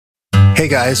Hey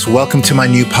guys, welcome to my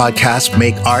new podcast,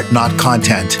 Make Art Not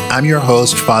Content. I'm your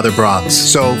host, Father Bronx.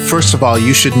 So first of all,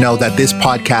 you should know that this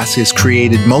podcast is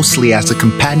created mostly as a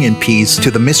companion piece to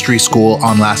the Mystery School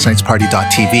on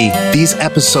lastnightsparty.tv. These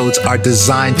episodes are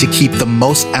designed to keep the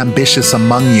most ambitious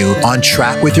among you on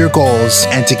track with your goals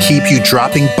and to keep you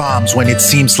dropping bombs when it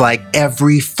seems like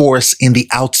every force in the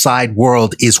outside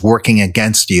world is working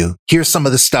against you. Here's some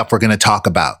of the stuff we're going to talk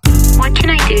about. What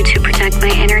can I do to protect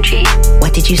my energy?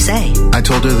 What did you say? I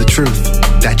told her the truth,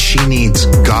 that she needs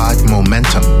God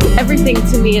momentum. Everything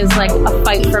to me is like a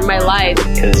fight for my life.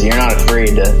 Because you're not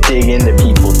afraid to dig into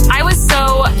people. I was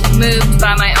so moved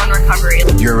by my own recovery.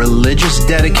 Your religious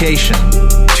dedication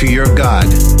to your God,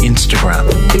 Instagram.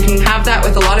 You can have that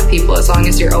with a lot of people as long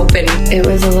as you're open. It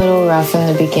was a little rough in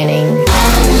the beginning.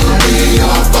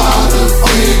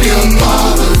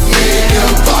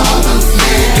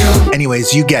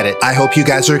 Anyways, you get it. I hope you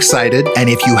guys are excited. And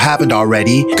if you haven't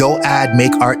already, go add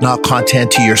Make Art Not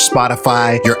Content to your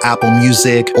Spotify, your Apple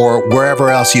Music, or wherever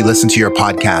else you listen to your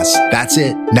podcasts. That's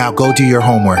it. Now go do your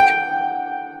homework.